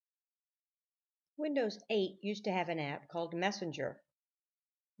Windows 8 used to have an app called Messenger.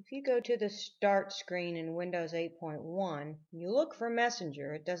 If you go to the Start screen in Windows 8.1 and you look for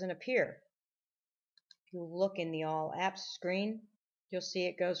Messenger, it doesn't appear. If you look in the All Apps screen, you'll see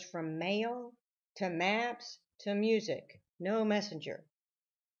it goes from Mail to Maps to Music. No Messenger.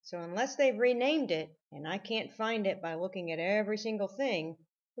 So unless they've renamed it, and I can't find it by looking at every single thing,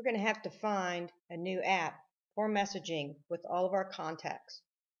 we're going to have to find a new app for messaging with all of our contacts.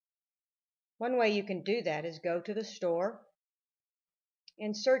 One way you can do that is go to the store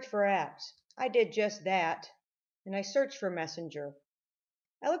and search for apps. I did just that, and I searched for Messenger.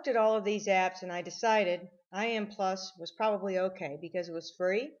 I looked at all of these apps and I decided IM Plus was probably okay because it was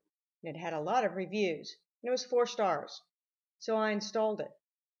free and it had a lot of reviews, and it was 4 stars. So I installed it.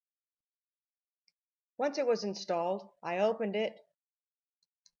 Once it was installed, I opened it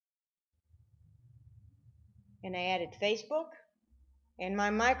and I added Facebook and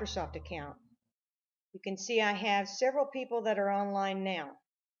my Microsoft account. You can see I have several people that are online now.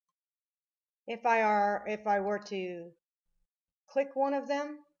 If I were to click one of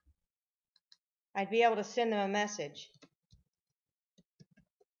them, I'd be able to send them a message.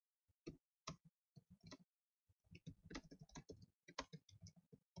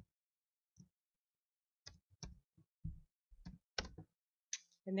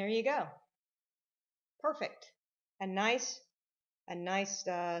 And there you go. Perfect. A nice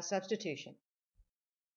substitution.